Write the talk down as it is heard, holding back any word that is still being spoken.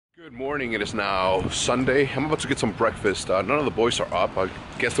Good morning, it is now Sunday. I'm about to get some breakfast. None of the boys are up. I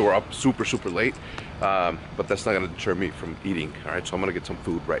guess they were up super late, but that's not gonna deter me from eating. All right, so I'm gonna get some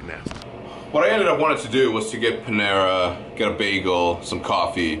food right now. What I ended up wanting to do was to get Panera, get a bagel, some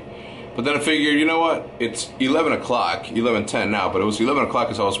coffee, but then I figured, you know what? It's 11 o'clock, 11:10 now, but it was 11 o'clock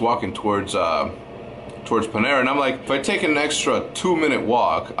as I was walking towards Panera, and I'm like, if I take an extra 2-minute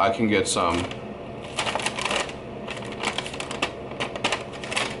walk, I can get some.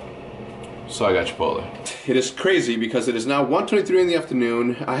 So I got Chipotle. It is crazy because it is now 1:23 in the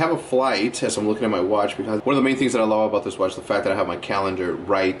afternoon. I have a flight as I'm looking at my watch, because one of the main things that I love about this watch is the fact that I have my calendar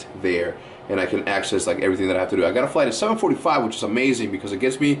right there and I can access like everything that I have to do. I got a flight at 7:45, which is amazing because it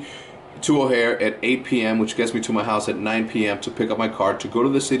gets me to O'Hare at 8 p.m., which gets me to my house at 9 p.m. to pick up my car, to go to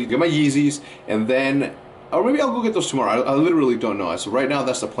the city, get my Yeezys, and then, or maybe I'll go get those tomorrow. I literally don't know. So right now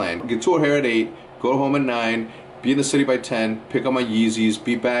that's the plan. Get to O'Hare at 8, go home at 9, be in the city by 10, pick up my Yeezys,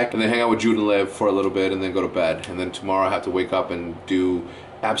 be back, and then hang out with Jude and Liv for a little bit, and then go to bed. And then tomorrow I have to wake up and do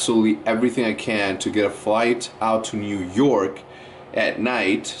absolutely everything I can to get a flight out to New York at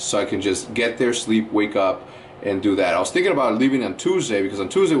night, so I can just get there, sleep, wake up, and do that. I was thinking about leaving on Tuesday, because on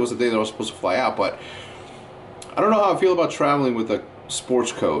Tuesday was the day that I was supposed to fly out, but I don't know how I feel about traveling with a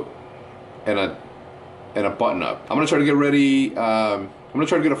sports coat and a button-up. I'm gonna try to get ready. I'm gonna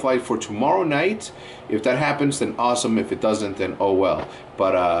try to get a flight for tomorrow night. If that happens, then awesome. If it doesn't, then oh well.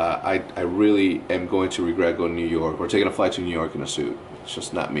 But I really am going to regret going to New York or taking a flight to New York in a suit. It's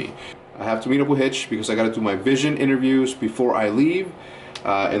just not me. I have to meet up with HECZ because I got to do my vision interviews before I leave.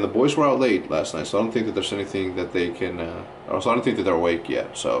 And the boys were out late last night, so I don't think that there's anything that they can. Also, I don't think that they're awake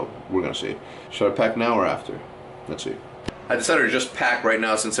yet. So we're gonna see. Should I pack now or after? Let's see. I decided to just pack right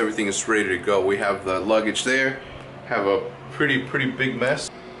now since everything is ready to go. We have the luggage there. Have a pretty big mess.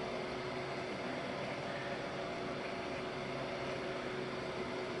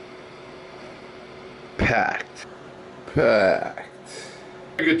 Packed. Very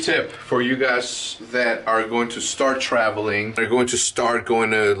good tip for you guys that are going to start traveling, are going to start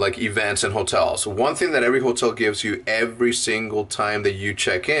going to like events and hotels. One thing that every hotel gives you every single time that you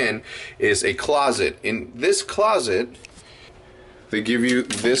check in is a closet. In this closet, they give you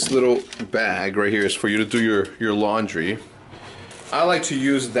this little bag right here. Is for you to do your laundry. I like to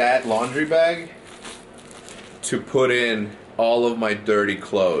use that laundry bag to put in all of my dirty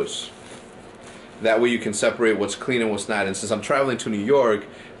clothes. That way you can separate what's clean and what's not. And since I'm traveling to New York,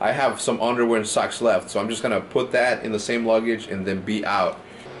 I have some underwear and socks left. So I'm just gonna put that in the same luggage and then be out.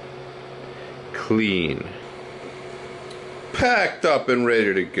 Clean. Packed up and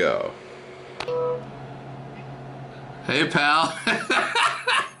ready to go. Hey, pal.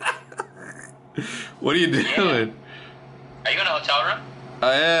 What are you doing? Are you in a hotel room?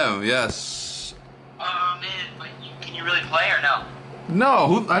 I am, yes. Oh man, but can you really play or no?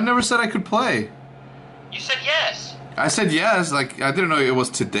 No, I never said I could play. You said yes. I said yes, like I didn't know it was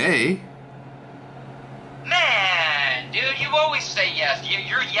today. Man, dude, you always say yes.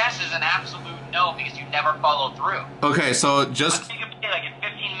 Your yes is an absolute no because you never follow through. Okay, so just. You can play like in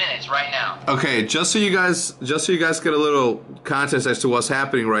 15 minutes right now. Okay, just so you guys get a little context as to what's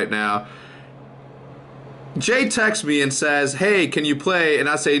happening right now. Jay texts me and says, "Hey, can you play?" And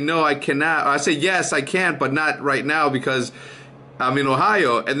I say, "No, I cannot." I say, "Yes, I can, but not right now because I'm in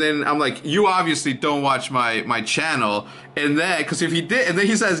Ohio." And then I'm like, "You obviously don't watch my channel." And then, because if he did, and then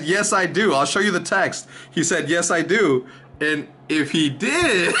he says, "Yes, I do." I'll show you the text. He said, "Yes, I do." And if he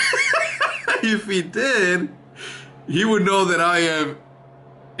did, if he did, he would know that I am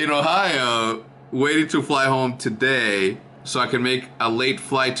in Ohio waiting to fly home today, so I can make a late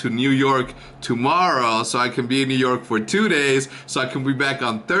flight to New York tomorrow, so I can be in New York for 2 days, so I can be back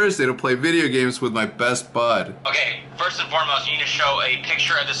on Thursday to play video games with my best bud. Okay, first and foremost, you need to show a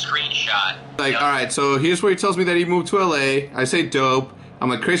picture of the screenshot. Like, alright, so here's where he tells me that he moved to LA. I say dope. I'm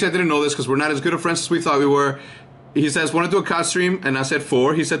like, crazy, I didn't know this because we're not as good of friends as we thought we were. He says, want to do a COD stream? And I said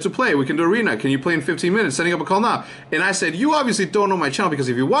 4. He said to play. We can do arena. Can you play in 15 minutes? Setting up a call now. And I said, you obviously don't know my channel, because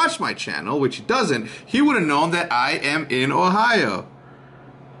if you watch my channel, which he doesn't, he would have known that I am in Ohio.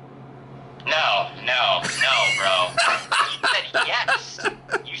 No, bro. You said yes.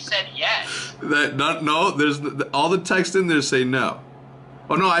 You said yes. No, there's all the text in there say no.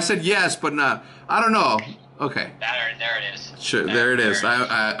 Oh no, I said yes, but not. I don't know. Okay. There it is. Sure, there it is. All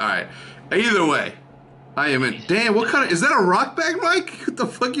right. Either way. I am in. Damn, what kind of, is that a rock bag mic? What the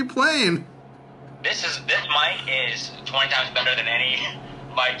fuck you playing? This mic is 20 times better than any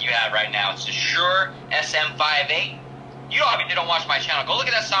mic you have right now. It's a Shure SM58. You obviously don't watch my channel. Go look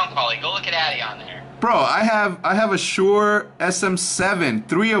at that sound quality. Go look at Addy on there. Bro, I have a Shure SM7,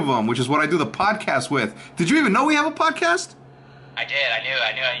 3 of them, which is what I do the podcast with. Did you even know we have a podcast? I did. I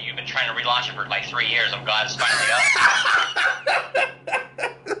knew. You've been trying to relaunch it for like 3 years. I'm glad it's finally up.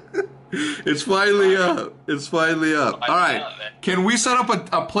 It's finally up. It's finally up. All right. Can we set up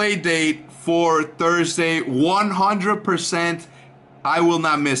a play date for Thursday? 100%. I will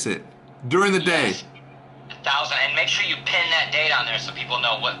not miss it during the day. 1,000, and make sure you pin that date on there so people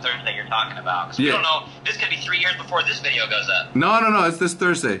know what Thursday you're talking about. Because we don't know. This could be 3 years before this video goes up. No. It's this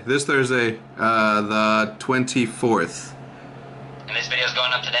Thursday. This Thursday, the 24th. And this video's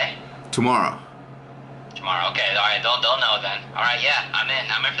going up today? Tomorrow. Tomorrow. Okay. All right. They'll know then. All right. Yeah. I'm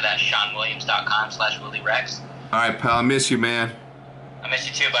in. I'm in for that. SeanWilliams.com/WillieRex. All right, pal. I miss you, man. I miss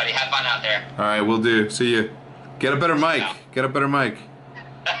you too, buddy. Have fun out there. All right, we'll do. See you. Get a better mic. Get a better mic.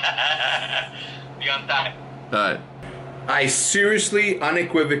 Be on time. All right. I seriously,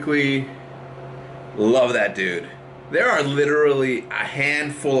 unequivocally love that dude. There are literally a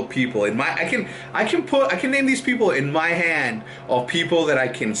handful of people in my I can name these people in my hand of people that I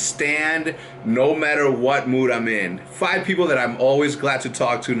can stand no matter what mood I'm in. 5 people that I'm always glad to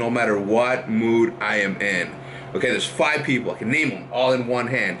talk to no matter what mood I am in. Okay, there's 5 people. I can name them all in one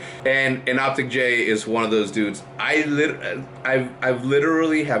hand. And Optic J is one of those dudes. I've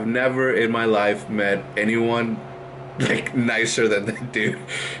literally have never in my life met anyone like nicer than that dude.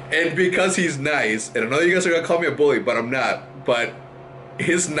 And because he's nice, and I know you guys are gonna call me a bully, but I'm not. But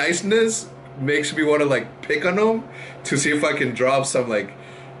his niceness makes me want to like pick on him to see if I can drop some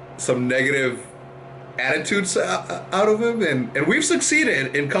negative attitudes out of him, and we've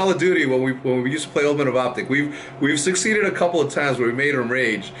succeeded in Call of Duty when we used to play Ultimate of Optic. We've succeeded a couple of times where we made him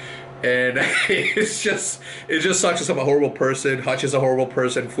rage, and it just sucks. I'm a horrible person. Hutch is a horrible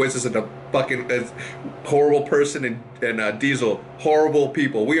person. Fwiz is a fucking horrible person, and Diesel, horrible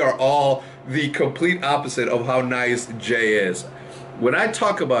people. We are all the complete opposite of how nice Jay is. When I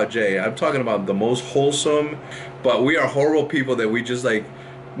talk about Jay, I'm talking about the most wholesome, but we are horrible people that we just like.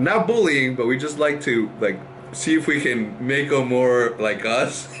 Not bullying, but we just like to see if we can make him more like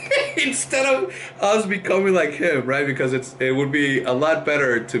us instead of us becoming like him, right? Because it would be a lot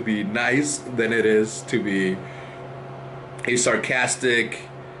better to be nice than it is to be a sarcastic,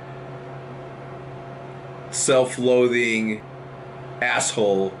 self-loathing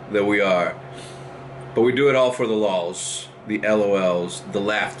asshole that we are. But we do it all for the lols, the LOLs, the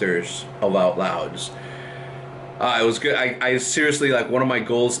laughters of out louds. It was good. I seriously, like, one of my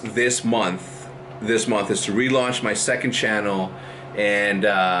goals this month is to relaunch my second channel and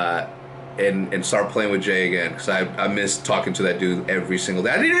start playing with Jay again, because I miss talking to that dude every single day.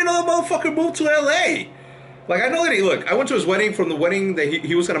 I didn't even know the motherfucker moved to LA. Like, I know that I went to his wedding. From the wedding that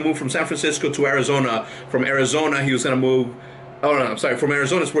he was gonna move from San Francisco to Arizona. From Arizona he was gonna move. Oh no, I'm sorry. From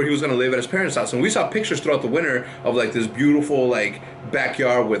Arizona is where he was gonna live at his parents' house, and we saw pictures throughout the winter of like this beautiful like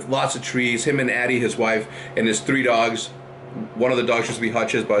backyard with lots of trees. Him and Addie, his wife, and his 3 dogs. One of the dogs used to be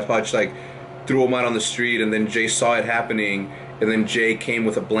Hutch's, but Hutch like threw him out on the street, and then Jay saw it happening, and then Jay came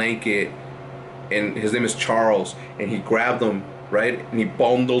with a blanket, and his name is Charles, and he grabbed them, right, and he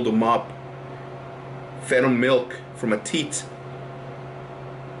bundled them up, fed them milk from a teat.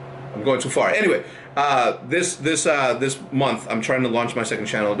 I'm going too far. Anyway. This month I'm trying to launch my second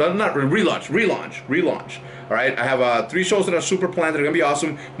channel. Not relaunch. All right, I have 3 shows that are super planned that are gonna be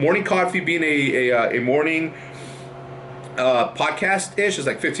awesome. Morning Coffee being a morning podcast-ish. It's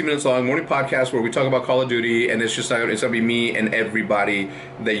like 15 minutes long, morning podcast where we talk about Call of Duty, and it's gonna be me and everybody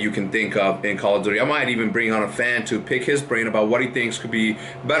that you can think of in Call of Duty. I might even bring on a fan to pick his brain about what he thinks could be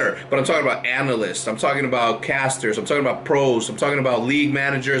better. But I'm talking about analysts, I'm talking about casters, I'm talking about pros, I'm talking about league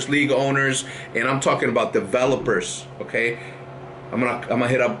managers, league owners, and I'm talking about developers. Okay, I'm gonna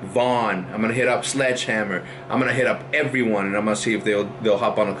hit up Vaughn, I'm gonna hit up Sledgehammer, I'm gonna hit up everyone, and I'm gonna see if they'll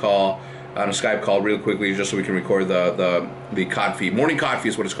hop on a call. On a Skype call real quickly, just so we can record the COD feed. Morning COD feed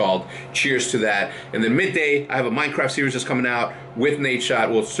is what it's called. Cheers to that. And then midday, I have a Minecraft series that's coming out with Nate Shot.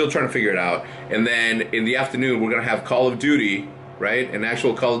 We're still trying to figure it out. And then in the afternoon, we're gonna have Call of Duty, right? An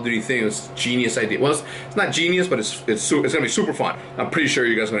actual Call of Duty thing. It's a genius idea. Well, it's not genius, but it's gonna be super fun. I'm pretty sure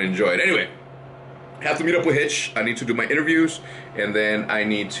you guys are gonna enjoy it. Anyway, I have to meet up with Hitch. I need to do my interviews, and then I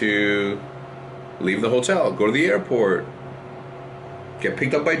need to leave the hotel, go to the airport, get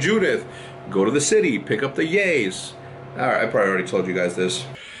picked up by Judith, go to the city, pick up the Yeezys. Alright, I probably already told you guys this.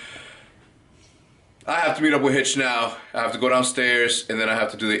 I have to meet up with Hitch now. I have to go downstairs, and then I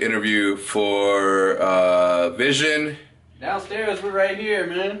have to do the interview for Vision. Downstairs, we're right here,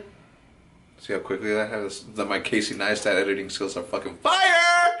 man. See how quickly that has that my Casey Neistat editing skills are fucking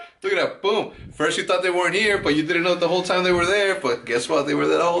fire! Look at that, boom. First you thought they weren't here, but you didn't know the whole time they were there, but guess what? They were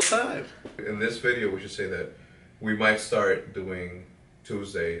there the whole time. In this video, we should say that we might start doing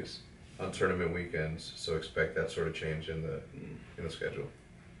Tuesdays on tournament weekends, so expect that sort of change in the schedule.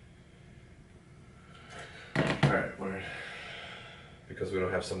 Alright, word. Because we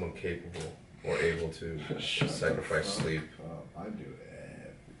don't have someone capable or able to sacrifice sleep. I do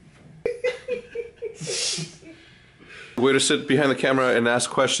Way to sit behind the camera and ask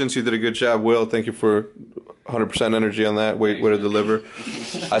questions. You did a good job, Will. Thank you for 100% energy on that. Way to deliver.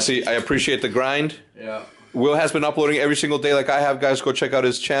 I appreciate the grind. Yeah. Will has been uploading every single day like I have. Guys, go check out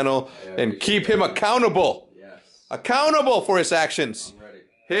his channel and keep him accountable. Yes. Accountable for his actions. I'm ready.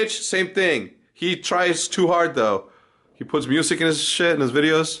 Hitch, same thing. He tries too hard though. He puts music in his shit, in his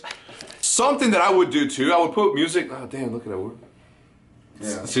videos. Something that I would do too, I would put music. Oh damn, look at that.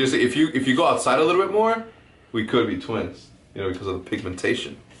 Yeah. Seriously, if you go outside a little bit more, we could be twins. You know, because of the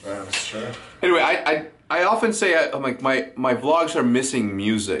pigmentation. That's true. Anyway, I often say I'm like my vlogs are missing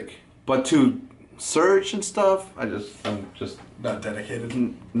music, but to search and stuff, I'm just Not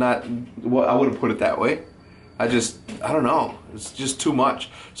dedicated. not. Well, I wouldn't put it that way. I don't know. It's just too much.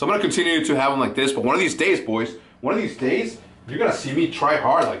 So I'm gonna continue to have them like this. But one of these days, boys, one of these days, you're gonna see me try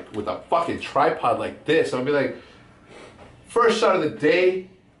hard, like with a fucking tripod like this. I'm gonna be like, first shot of the day.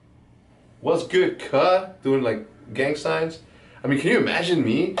 What's good, cuh? Doing like gang signs. I mean, can you imagine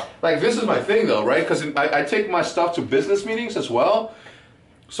me? Like, this is my thing though, right? Because I take my stuff to business meetings as well.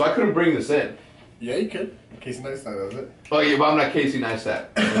 So I couldn't bring this in. Yeah, you could. Casey Neistat does it. Oh yeah, but I'm not Casey Neistat.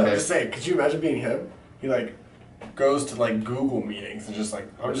 I'm Okay. just saying, could you imagine being him? He like goes to like Google meetings and just like,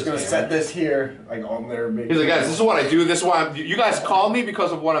 I'm just gonna set this here, like on their big. He's like, guys, this is what I do. This is why you guys call me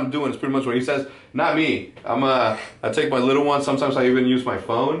because of what I'm doing. It's pretty much what he says. Not me. I take my little one. Sometimes I even use my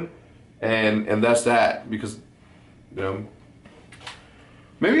phone, and that's that because, you know,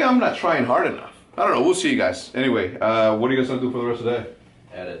 maybe I'm not trying hard enough. I don't know. We'll see you guys. Anyway, what are you guys gonna do for the rest of the day?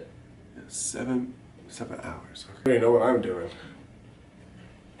 Edit. 7 hours. I don't even know what I'm doing.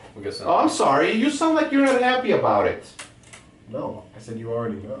 We'll get some. Oh, I'm sorry. You sound like you're not happy about it. No, I said you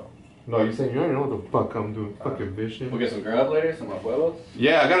already know. No, you said you already know what the fuck I'm doing. Fucking vision. We'll get some grub later, some abuelos.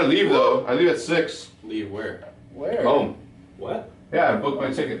 Yeah, I gotta leave though. I leave at 6. Leave where? Where? Home. What? Yeah, I booked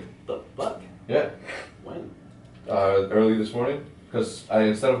my ticket. The fuck? Yeah. When? Early this morning. Because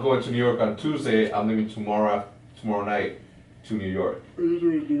instead of going to New York on Tuesday, I'm leaving tomorrow night to New York. What are you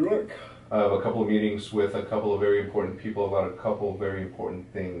doing in New York? I have a couple of meetings with a couple of very important people about a couple of very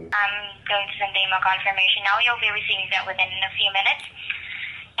important things. I'm going to send the email confirmation now. You'll be receiving that within a few minutes.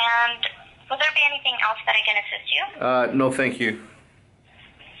 And will there be anything else that I can assist you? No, thank you.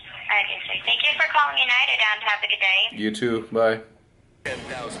 Okay, sir. Thank you for calling United and have a good day. You too. Bye.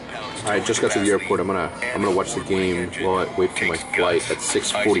 Alright, just got to the airport. I'm gonna watch the game while I wait for my flight at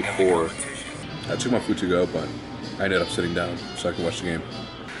 6:44. I took my food to go, but I ended up sitting down so I could watch the game.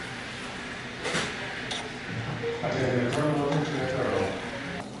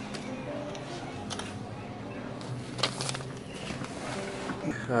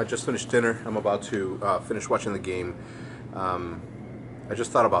 Just finished dinner. I'm about to finish watching the game. I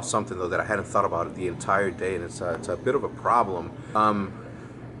just thought about something though that I hadn't thought about the entire day, and it's a bit of a problem.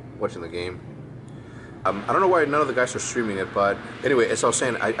 Watching the game. I don't know why none of the guys are streaming it, but anyway, as I was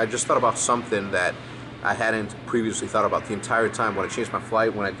saying, I just thought about something that I hadn't previously thought about the entire time. When I changed my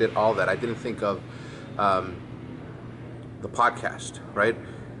flight, when I did all that, I didn't think of the podcast, right?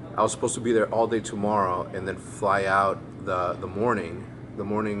 I was supposed to be there all day tomorrow and then fly out the morning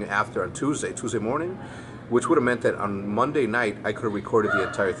after on Tuesday morning, which would have meant that on Monday night I could have recorded the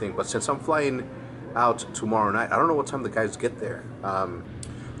entire thing. But since I'm flying out tomorrow night, I don't know what time the guys get there.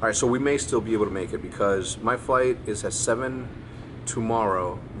 All right, so we may still be able to make it because my flight is at 7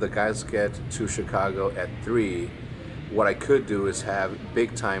 tomorrow. The guys get to Chicago at 3. What I could do is have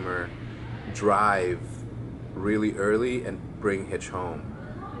Big Timer drive really early and bring Hitch home.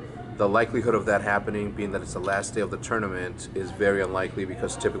 The likelihood of that happening, being that it's the last day of the tournament, is very unlikely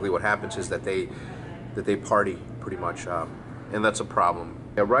because typically what happens is that they party pretty much, and that's a problem.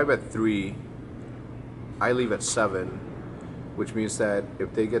 I arrive at 3. I leave at 7. Which means that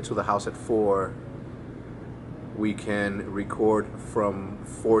if they get to the house at 4, we can record from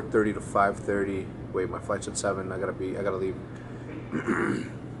 4:30 to 5:30. Wait, my flight's at 7. I gotta leave.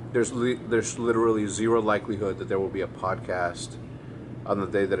 There's literally zero likelihood that there will be a podcast on the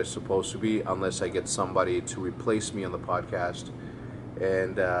day that it's supposed to be, unless I get somebody to replace me on the podcast.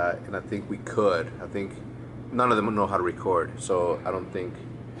 And I think we could. I think none of them know how to record, so I don't think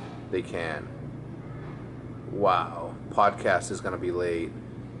they can. Wow. Podcast is going to be late.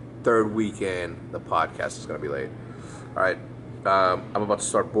 Third weekend, the podcast is going to be late. All right. I'm about to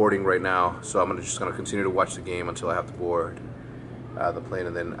start boarding right now, so I'm just going to continue to watch the game until I have to board the plane,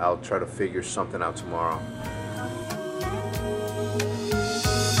 and then I'll try to figure something out tomorrow.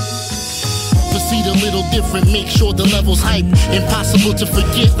 see the little different, make sure the level's hype. Impossible to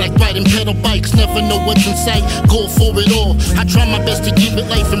forget, like riding pedal bikes. Never know what's in sight, go for it all. I try my best to give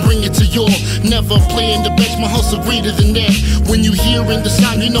it life and bring it to your. Never playing the bench, my hustle greater than that. When you hearing the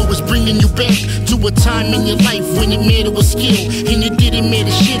sound, you know it's bringing you back to a time in your life when it mattered with skill, and it didn't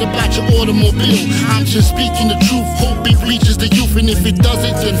matter shit about your automobile. I'm just speaking the truth, hope it reaches the youth, and if it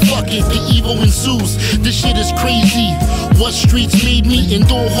doesn't, then fuck it, the evil ensues. This shit is crazy. What streets made me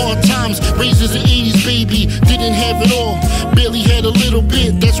endure hard times. Raised as an 80s baby, didn't have it all, barely had a little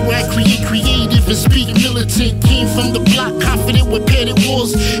bit. That's why I create creative and speak militant. Came from the block, confident with padded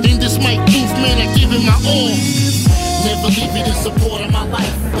walls. In this mic booth, man, I give it my all. Never leave it in support of my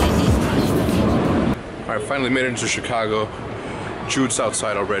life. Alright, finally made it into Chicago. Jude's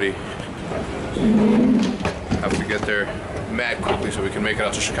outside already. Have to get there mad quickly so we can make it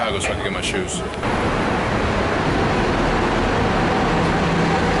out to Chicago so I can get my shoes.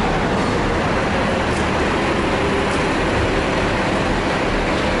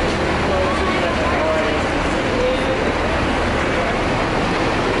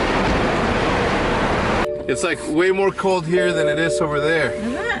 It's like way more cold here than it is over there.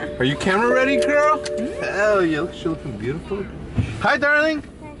 Are you camera ready, girl? Mm-hmm. Hell yeah, she's looking beautiful. Hi, darling.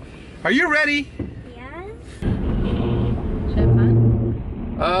 Are you ready? Yes. Did you have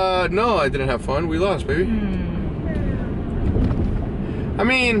fun? No, I didn't have fun. We lost, baby. I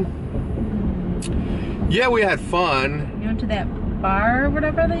mean, yeah, we had fun. You went to that bar or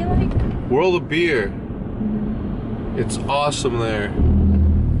whatever that you like? World of Beer. It's awesome there.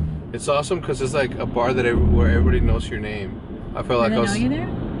 It's awesome because it's like a bar that where everybody knows your name. I felt like I was. Know you there?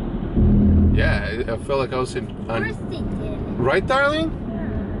 Yeah, I felt like I was in. Of course they did. Right, darling?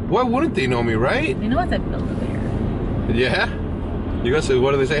 Yeah. Why wouldn't they know me, right? They know it's at Build-A-Bear. Yeah. You guys say,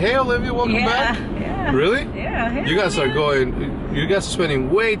 what do they say? Hey, Olivia, welcome back. Yeah. Really? Yeah. You guys are going. You guys are spending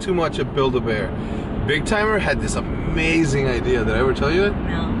way too much at Build-A-Bear. Big Timer had this amazing idea. Did I ever tell you it?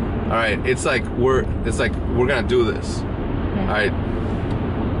 No. All right. It's like we're gonna do this. Okay. All right.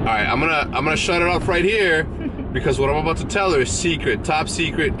 All right, I'm gonna shut it off right here because what I'm about to tell her is secret, top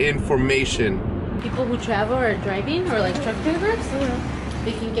secret information. People who travel or driving or like truck drivers,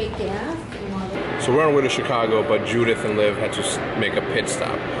 they can get gas. So we're on our way to Chicago, but Judith and Liv had to make a pit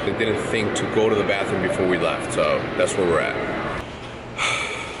stop. They didn't think to go to the bathroom before we left, so that's where we're at.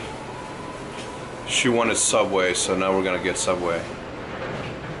 She wanted Subway, so now we're gonna get Subway.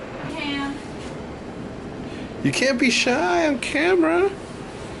 Yeah. You can't be shy on camera.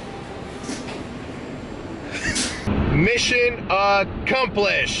 Mission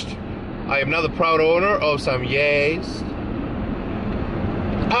accomplished. I am now the proud owner of some Yeezys.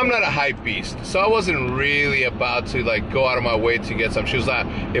 I'm not a hype beast, so I wasn't really about to like go out of my way to get some shoes.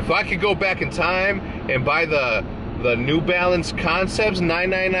 If I could go back in time and buy the New Balance Concepts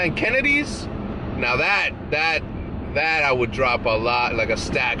 999 Kennedys, now that I would drop a lot, like a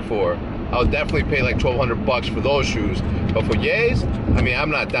stack for. I would definitely pay like $1,200 for those shoes. But for Yeezys, I mean,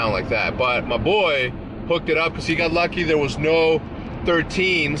 I'm not down like that. But my boy hooked it up because he got lucky. There was no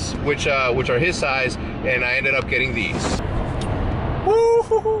 13s, which are his size, and I ended up getting these.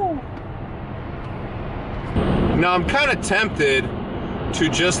 Woo-hoo-hoo. Now I'm kind of tempted to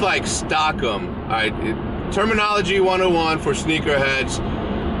just like stock them. All right, terminology 101 for sneakerheads: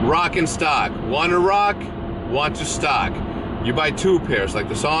 rock and stock. Want to rock, want to stock. You buy 2 pairs, like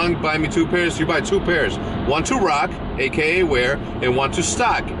the song "Buy Me 2 Pairs." You buy 2 pairs. Want to rock, aka wear, and want to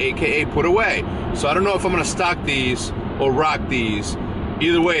stock, aka put away. So I don't know if I'm gonna stock these or rock these.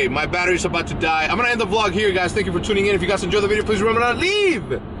 Either way, my battery's about to die. I'm gonna end the vlog here, guys. Thank you for tuning in. If you guys enjoyed the video, please remember not to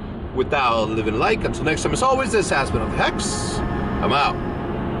leave without leaving a like. Until next time, as always, this has been HECZ. I'm out.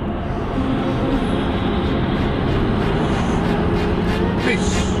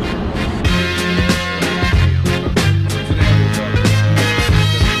 Peace.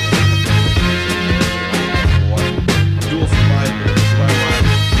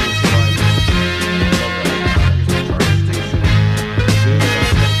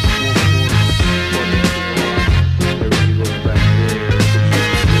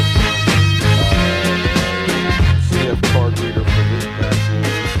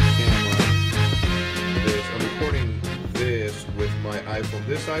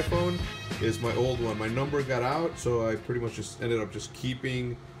 This iPhone is my old one. My number got out, so I pretty much just ended up just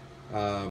keeping